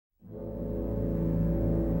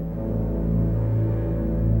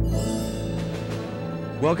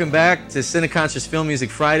Welcome back to Cineconscious Film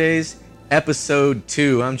Music Fridays, Episode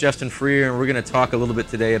 2. I'm Justin Freer, and we're going to talk a little bit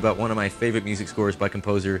today about one of my favorite music scores by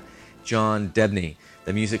composer John Debney.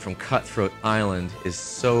 The music from Cutthroat Island is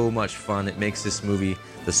so much fun. It makes this movie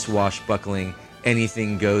the swashbuckling,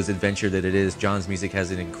 anything-goes adventure that it is. John's music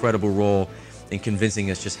has an incredible role in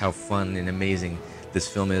convincing us just how fun and amazing this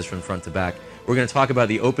film is from front to back. We're going to talk about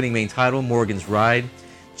the opening main title, Morgan's Ride.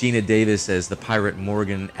 Gina Davis as the pirate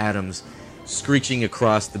Morgan Adams, screeching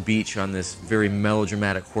across the beach on this very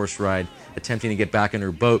melodramatic horse ride, attempting to get back in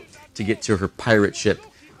her boat to get to her pirate ship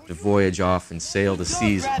to voyage off and sail the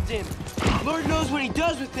seas. Lord knows what he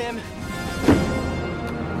does with him.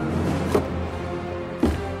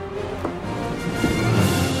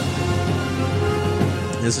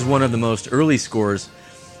 This is one of the most early scores,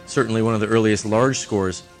 certainly one of the earliest large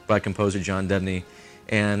scores by composer John Debney,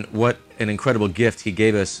 and what an incredible gift he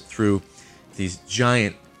gave us through these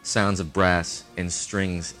giant sounds of brass and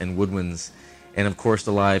strings and woodwinds, and of course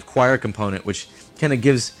the live choir component, which kind of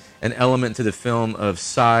gives an element to the film of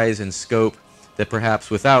size and scope that perhaps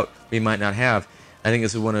without we might not have. I think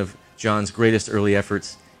this is one of John's greatest early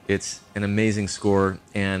efforts. It's an amazing score,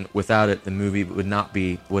 and without it the movie would not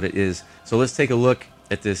be what it is. So let's take a look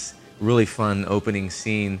at this really fun opening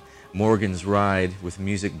scene, Morgan's Ride, with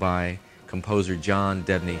music by composer John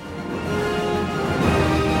Debney.